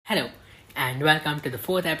Hello, and welcome to the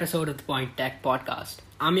fourth episode of the Point Tech podcast.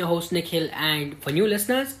 I'm your host Nikhil, and for new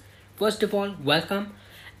listeners, first of all, welcome.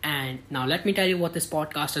 And now let me tell you what this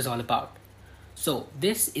podcast is all about. So,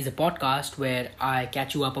 this is a podcast where I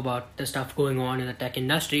catch you up about the stuff going on in the tech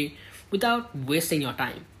industry without wasting your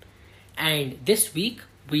time. And this week,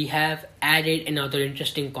 we have added another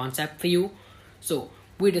interesting concept for you. So,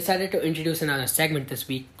 we decided to introduce another segment this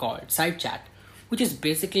week called SideChat, which is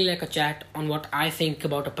basically like a chat on what I think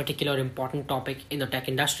about a particular important topic in the tech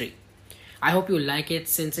industry. I hope you like it,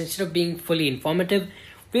 since instead of being fully informative,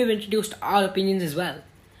 we've introduced our opinions as well.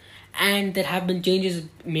 And there have been changes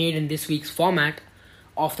made in this week's format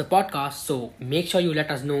of the podcast, so make sure you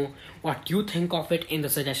let us know what you think of it in the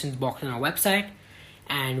suggestions box on our website.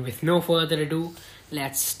 And with no further ado,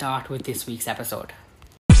 let's start with this week's episode.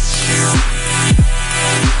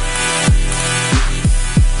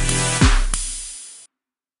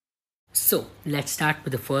 So, let's start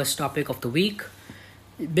with the first topic of the week.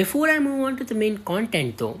 Before I move on to the main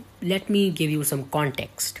content though, let me give you some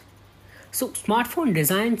context. So, smartphone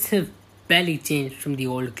designs have barely changed from the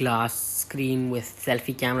old glass screen with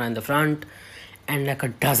selfie camera in the front and like a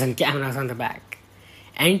dozen cameras on the back.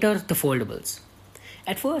 Enter the foldables.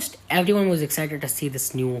 At first, everyone was excited to see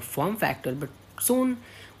this new form factor, but soon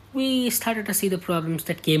we started to see the problems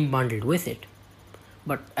that came bundled with it.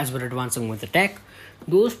 But as we're advancing with the tech,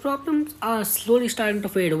 those problems are slowly starting to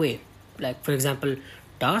fade away. Like, for example,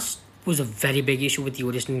 dust was a very big issue with the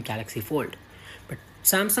original Galaxy Fold, but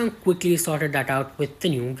Samsung quickly sorted that out with the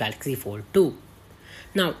new Galaxy Fold 2.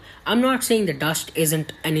 Now, I'm not saying the dust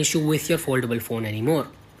isn't an issue with your foldable phone anymore.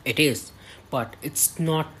 It is, but it's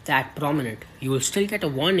not that prominent. You will still get a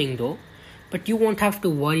warning though, but you won't have to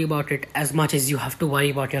worry about it as much as you have to worry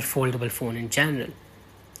about your foldable phone in general.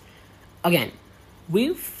 Again,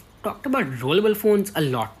 we've talked about rollable phones a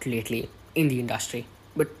lot lately in the industry,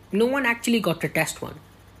 but no one actually got to test one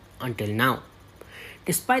until now.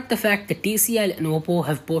 Despite the fact that TCL and Oppo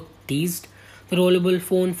have both teased the rollable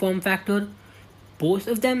phone form factor, both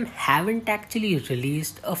of them haven't actually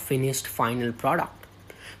released a finished final product.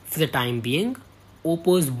 For the time being,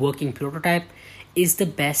 Oppo's working prototype is the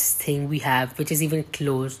best thing we have, which is even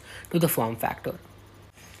close to the form factor.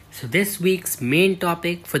 So this week's main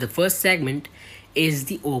topic for the first segment is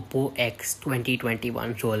the Oppo X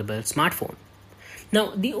 2021 rollable smartphone.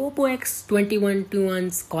 Now, the Oppo X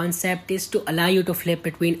 2021's concept is to allow you to flip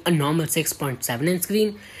between a normal 6.7 inch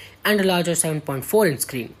screen and a larger 7.4 inch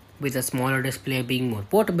screen, with a smaller display being more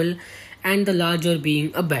portable and the larger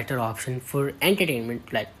being a better option for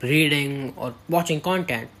entertainment like reading or watching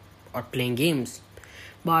content or playing games.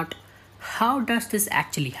 But how does this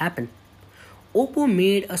actually happen? Oppo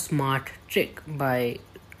made a smart trick by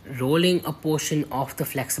rolling a portion of the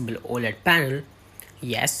flexible OLED panel,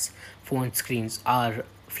 yes, phone screens are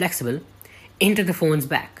flexible, into the phone's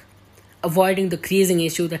back, avoiding the creasing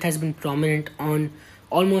issue that has been prominent on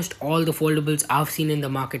almost all the foldables I've seen in the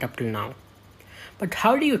market up till now. But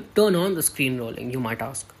how do you turn on the screen rolling, you might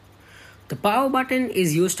ask? The power button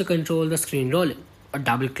is used to control the screen rolling. A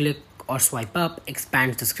double click or swipe up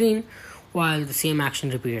expands the screen, while the same action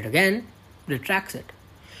repeated again retracts it.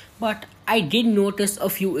 But I did notice a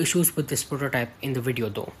few issues with this prototype in the video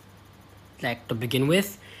though. Like, to begin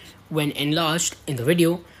with, when enlarged in the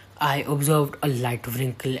video, I observed a light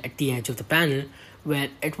wrinkle at the edge of the panel where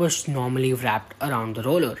it was normally wrapped around the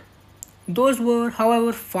roller. Those were,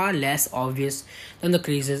 however, far less obvious than the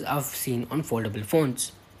creases I've seen on foldable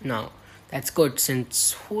phones. Now, that's good,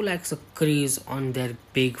 since who likes a crease on their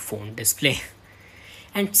big phone display?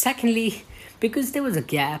 And secondly, because there was a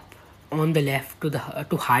gap on the left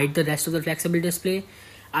to hide the rest of the flexible display,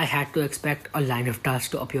 I had to expect a line of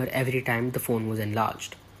dust to appear every time the phone was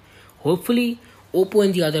enlarged. Hopefully, Oppo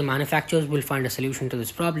and the other manufacturers will find a solution to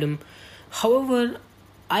this problem. However,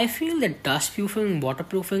 I feel that dust proofing and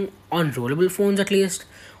waterproofing on rollable phones at least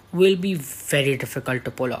will be very difficult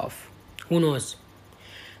to pull off. Who knows?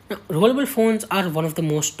 Now, rollable phones are one of the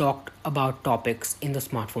most talked about topics in the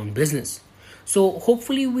smartphone business. So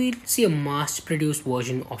hopefully we'll see a mass-produced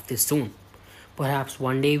version of this soon. Perhaps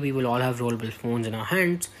one day we will all have rollable phones in our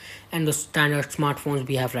hands, and the standard smartphones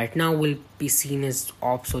we have right now will be seen as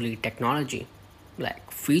obsolete technology,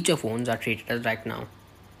 like feature phones are treated as right now.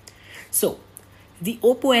 So, the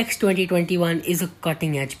Oppo X 2021 is a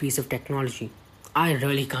cutting-edge piece of technology. I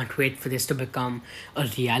really can't wait for this to become a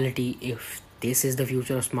reality if this is the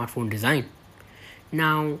future of smartphone design.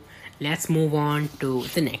 Now, let's move on to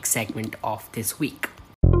the next segment of this week.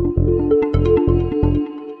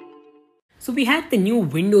 So we had the new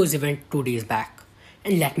Windows event 2 days back,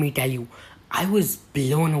 and let me tell you, I was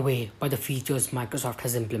blown away by the features Microsoft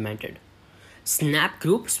has implemented. Snap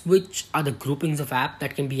groups, which are the groupings of apps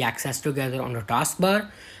that can be accessed together on a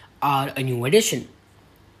taskbar, are a new addition.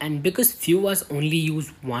 And because few of us only use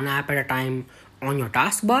one app at a time on your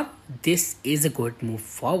taskbar, this is a good move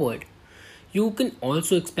forward. You can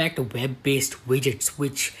also expect web-based widgets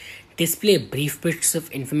which display brief bits of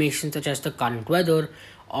information such as the current weather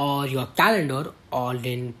or your calendar all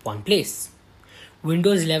in one place.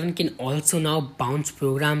 Windows 11 can also now bounce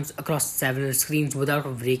programs across several screens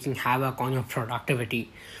without wreaking havoc on your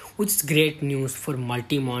productivity, which is great news for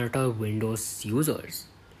multi-monitor Windows users.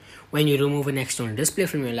 When you remove an external display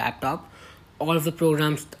from your laptop, all of the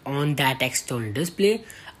programs on that external display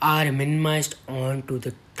are minimized onto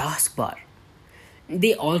the taskbar.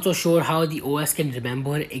 They also show how the OS can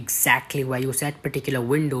remember exactly where you set particular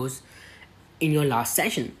windows in your last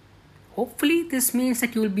session. Hopefully, this means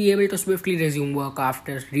that you will be able to swiftly resume work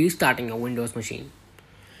after restarting your Windows machine.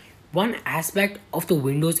 One aspect of the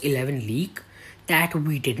Windows 11 leak that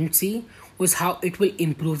we didn't see was how it will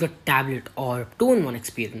improve the tablet or 2-in-1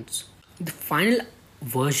 experience. The final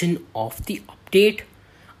version of the update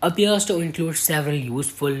appears to include several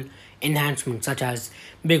useful enhancements such as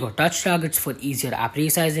bigger touch targets for easier app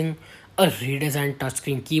resizing, a redesigned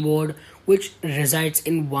touchscreen keyboard which resides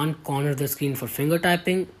in one corner of the screen for finger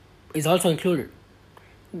typing is also included.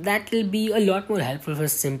 That will be a lot more helpful for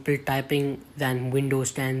simple typing than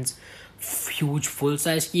Windows 10's huge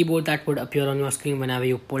full-size keyboard that would appear on your screen whenever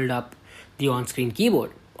you pulled up the on-screen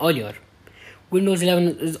keyboard earlier. Windows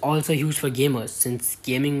 11 is also used for gamers since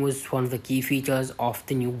gaming was one of the key features of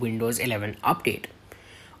the new Windows 11 update.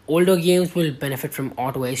 Older games will benefit from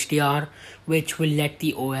Auto HDR, which will let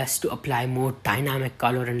the OS to apply more dynamic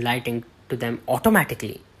color and lighting to them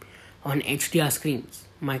automatically. On HDR screens,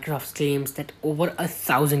 Microsoft claims that over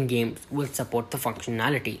 1,000 games will support the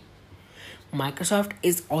functionality. Microsoft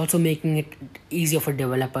is also making it easier for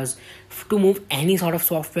developers to move any sort of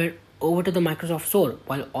software over to the Microsoft Store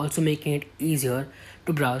while also making it easier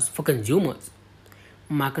to browse for consumers.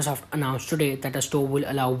 Microsoft announced today that the store will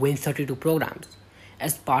allow Win32 programs.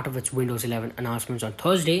 As part of its Windows 11 announcements on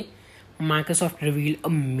Thursday, Microsoft revealed a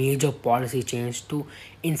major policy change to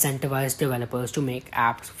incentivize developers to make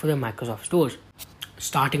apps for the Microsoft stores.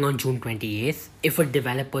 Starting on June 28th, if a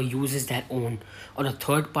developer uses their own or a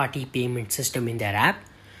third-party payment system in their app,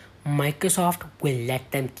 Microsoft will let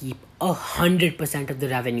them keep 100% of the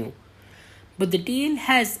revenue. But the deal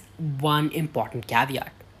has one important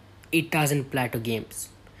caveat. It doesn't apply to games.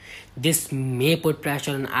 This may put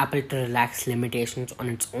pressure on Apple to relax limitations on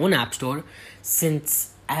its own App Store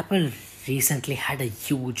since Apple recently had a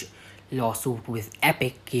huge lawsuit with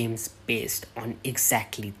Epic Games based on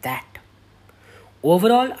exactly that.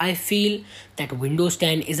 Overall, I feel that Windows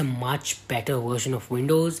 10 is a much better version of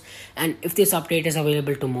Windows, and if this update is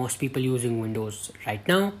available to most people using Windows right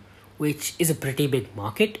now, which is a pretty big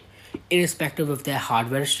market, irrespective of their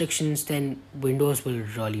hardware restrictions, then Windows will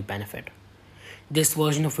really benefit. This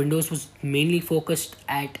version of Windows was mainly focused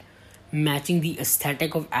at matching the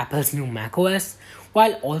aesthetic of Apple's new macOS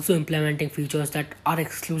while also implementing features that are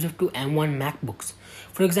exclusive to M1 MacBooks.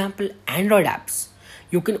 For example, Android apps.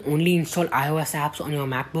 You can only install iOS apps on your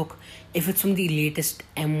MacBook if it's from the latest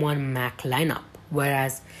M1 Mac lineup,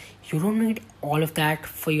 whereas you don't need all of that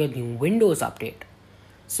for your new Windows update.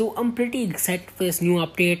 So I'm pretty excited for this new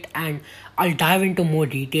update, and I'll dive into more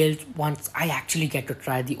details once I actually get to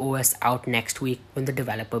try the OS out next week when the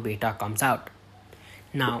developer beta comes out.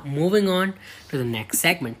 Now, moving on to the next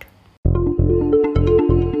segment.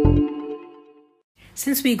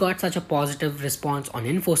 Since we got such a positive response on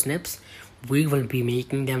InfoSnips, we will be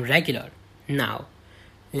making them regular. Now,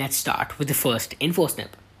 let's start with the first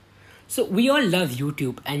InfoSnip. So we all love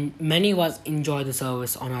YouTube, and many of us enjoy the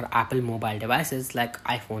service on our Apple mobile devices like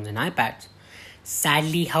iPhones and iPads.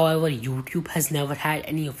 Sadly, however, YouTube has never had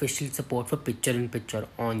any official support for picture-in-picture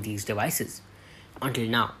on these devices. Until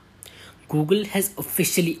now. Google has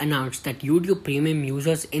officially announced that YouTube Premium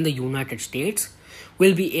users in the United States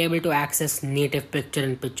will be able to access native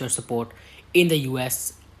picture-in-picture support in the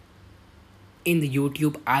US in the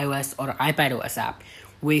YouTube iOS or iPadOS app,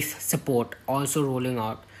 with support also rolling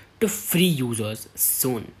out to free users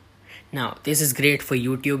soon. Now, this is great for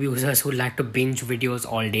YouTube users who like to binge videos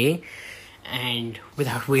all day. And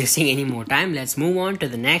without wasting any more time, let's move on to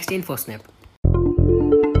the next InfoSnip.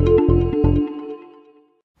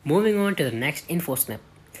 Moving on to the next InfoSnip.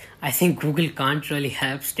 I think Google can't really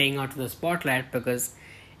help staying out of the spotlight because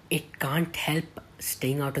it can't help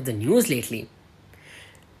staying out of the news lately.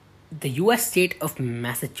 The US state of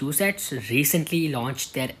Massachusetts recently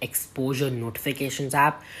launched their exposure notifications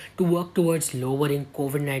app to work towards lowering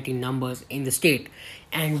COVID 19 numbers in the state.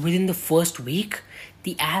 And within the first week,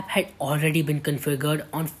 the app had already been configured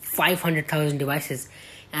on 500,000 devices,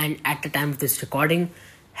 and at the time of this recording,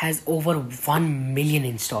 has over 1 million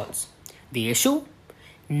installs. The issue?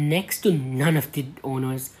 Next to none of the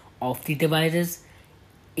owners of the devices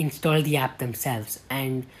install the app themselves,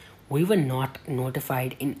 and we were not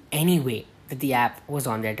notified in any way that the app was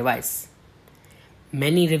on their device.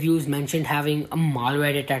 Many reviews mentioned having a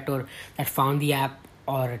malware detector that found the app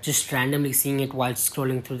or just randomly seeing it while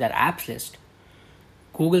scrolling through their apps list.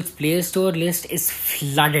 Google's Play Store list is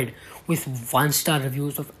flooded with one-star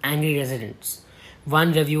reviews of angry residents.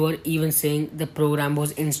 One reviewer even saying the program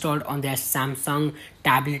was installed on their Samsung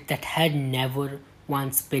tablet that had never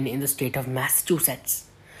once been in the state of Massachusetts.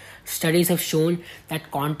 Studies have shown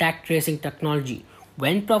that contact tracing technology,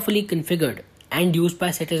 when properly configured and used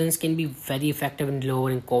by citizens, can be very effective in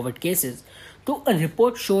lowering COVID cases. Though a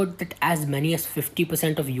report showed that as many as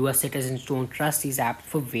 50% of US citizens don't trust these apps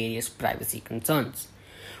for various privacy concerns.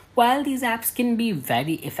 While these apps can be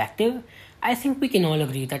very effective, I think we can all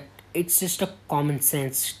agree that it's just a common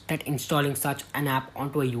sense that installing such an app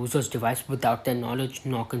onto a user's device without their knowledge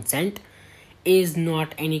nor consent is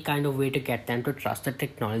not any kind of way to get them to trust the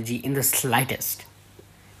technology in the slightest.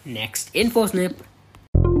 Next, InfoSnip.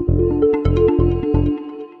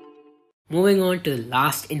 Moving on to the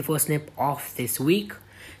last InfoSnip of this week.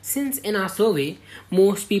 Since in our survey,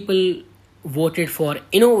 most people voted for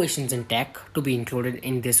innovations in tech to be included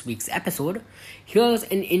in this week's episode, here's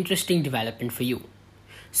an interesting development for you.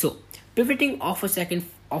 So, pivoting off a second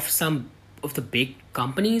of some of the big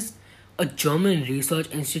companies, a German research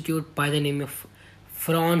institute by the name of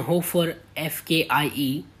Fraunhofer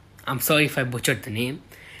FKIE, I'm sorry if I butchered the name,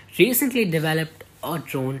 recently developed a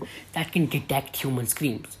drone that can detect human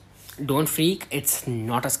screams. Don't freak, it's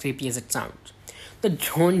not as creepy as it sounds. The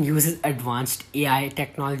drone uses advanced AI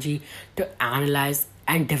technology to analyze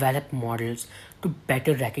and develop models to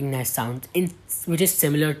better recognize sounds which is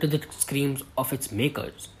similar to the screams of its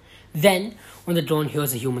makers. Then, when the drone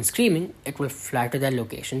hears a human screaming, it will fly to their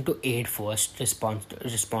location to aid first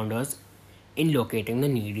responders in locating the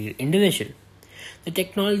needy individual. The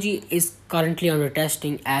technology is currently under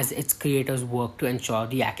testing as its creators work to ensure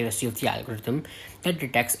the accuracy of the algorithm that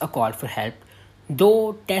detects a call for help,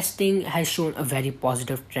 though testing has shown a very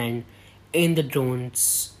positive trend in the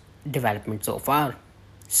drone's development so far.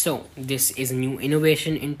 So, this is a new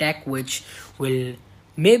innovation in tech which will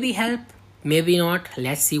maybe help, maybe not.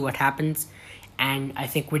 Let's see what happens. And I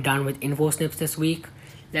think we're done with InfoSnips this week.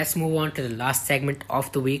 Let's move on to the last segment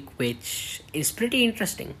of the week, which is pretty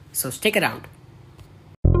interesting. So stick around.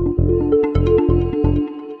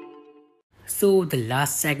 So the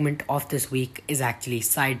last segment of this week is actually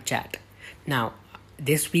SideChat. Now,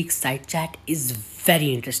 this week's SideChat is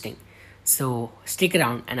very interesting. So stick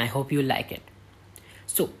around and I hope you like it.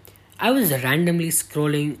 So I was randomly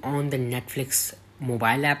scrolling on the Netflix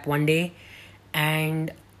mobile app one day,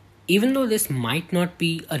 and even though this might not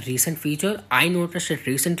be a recent feature, I noticed it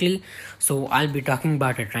recently, so I'll be talking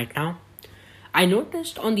about it right now. I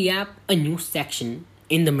noticed on the app a new section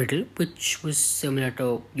in the middle which was similar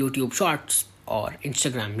to YouTube Shorts or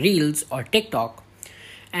Instagram Reels or TikTok,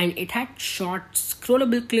 and it had short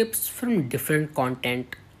scrollable clips from different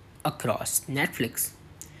content across Netflix.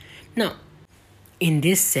 Now, in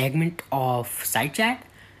this segment of SideChat,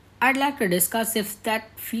 I'd like to discuss if that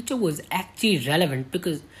feature was actually relevant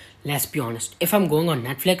because, let's be honest, if I'm going on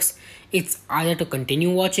Netflix, it's either to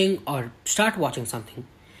continue watching or start watching something.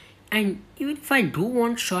 And even if I do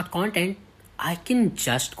want short content, I can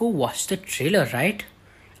just go watch the trailer, right?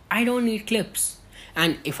 I don't need clips.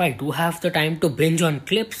 And if I do have the time to binge on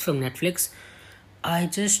clips from Netflix, I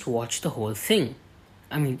just watch the whole thing.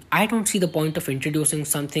 I mean, I don't see the point of introducing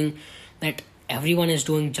something that everyone is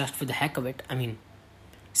doing just for the heck of it. I mean,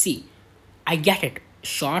 see, I get it.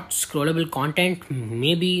 Short, scrollable content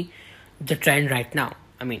may be the trend right now.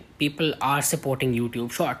 I mean, people are supporting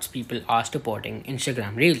YouTube Shorts, people are supporting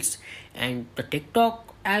Instagram Reels, and the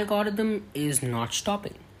TikTok algorithm is not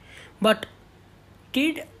stopping. But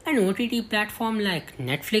did an OTT platform like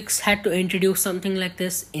Netflix had to introduce something like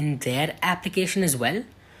this in their application as well?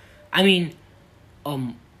 I mean,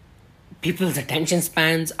 people's attention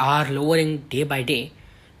spans are lowering day by day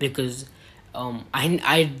because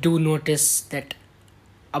I do notice that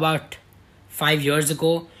about 5 years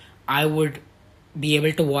ago, I would be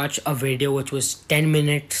able to watch a video which was 10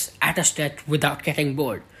 minutes at a stretch without getting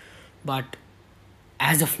bored. But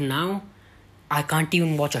as of now, I can't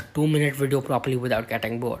even watch a 2-minute video properly without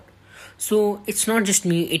getting bored. So it's not just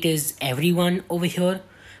me, it is everyone over here.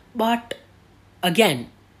 But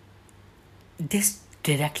again, this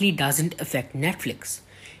directly doesn't affect Netflix,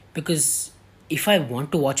 because if I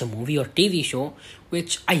want to watch a movie or TV show,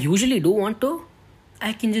 which I usually do want to,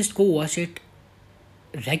 I can just go watch it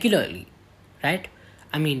regularly, right?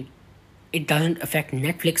 I mean, it doesn't affect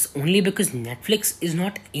Netflix only because Netflix is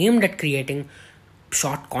not aimed at creating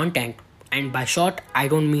short content. And by short, I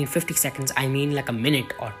don't mean 50 seconds, I mean like a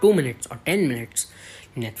minute or 2 minutes or 10 minutes.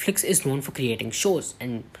 Netflix is known for creating shows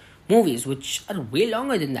and movies which are way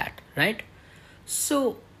longer than that, right?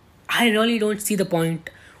 So I really don't see the point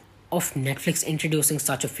of Netflix introducing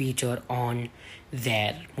such a feature on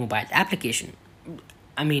their mobile application.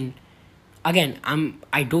 I mean, again,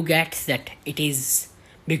 I do get that it is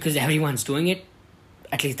because everyone's doing it.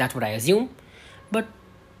 At least that's what I assume. But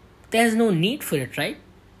there's no need for it, right?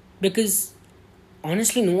 Because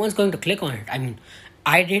honestly, no one's going to click on it. I mean,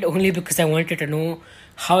 I did only because I wanted to know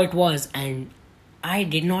how it was, and I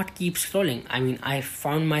did not keep scrolling. I mean, I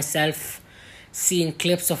found myself seeing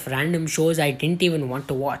clips of random shows I didn't even want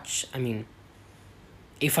to watch. I mean,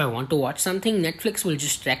 if I want to watch something, Netflix will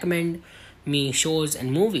just recommend me shows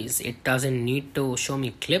and movies. It doesn't need to show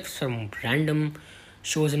me clips from random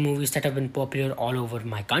shows and movies that have been popular all over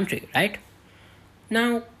my country, right?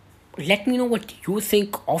 Now, let me know what you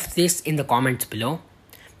think of this in the comments below.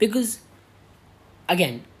 Because,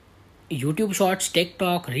 again, YouTube Shorts,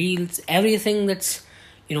 TikTok, Reels, everything that's,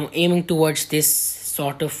 aiming towards this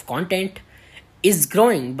sort of content is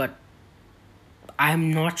growing, but I'm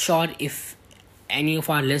not sure if any of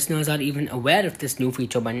our listeners are even aware of this new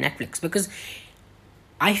feature by Netflix, because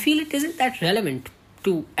I feel it isn't that relevant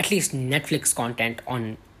to at least Netflix content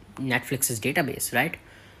on Netflix's database, right?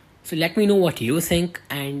 So let me know what you think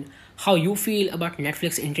and how you feel about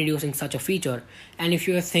Netflix introducing such a feature, and if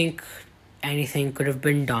you think anything could have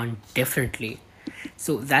been done differently.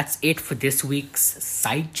 So that's it for this week's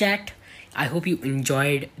Side Chat. I hope you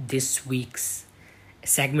enjoyed this week's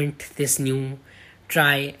segment, this new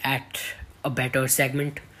try at a better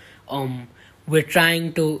segment. We're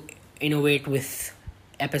trying to innovate with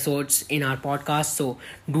episodes in our podcast, so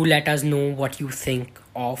do let us know what you think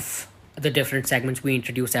of the different segments we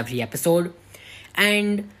introduce every episode.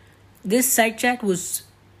 And this side chat was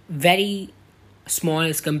very small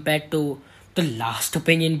as compared to the last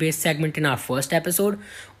opinion based segment in our first episode,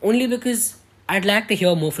 only because I'd like to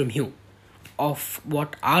hear more from you of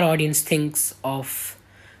what our audience thinks of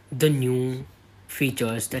the new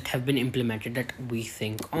features that have been implemented that we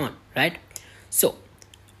think on, right? So,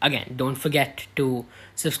 again, don't forget to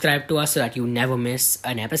subscribe to us so that you never miss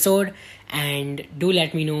an episode. And do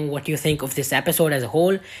let me know what you think of this episode as a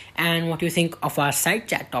whole and what you think of our side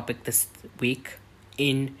chat topic this week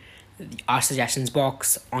in our suggestions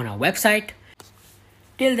box on our website.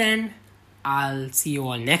 Till then, I'll see you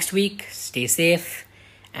all next week. Stay safe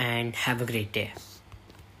and have a great day.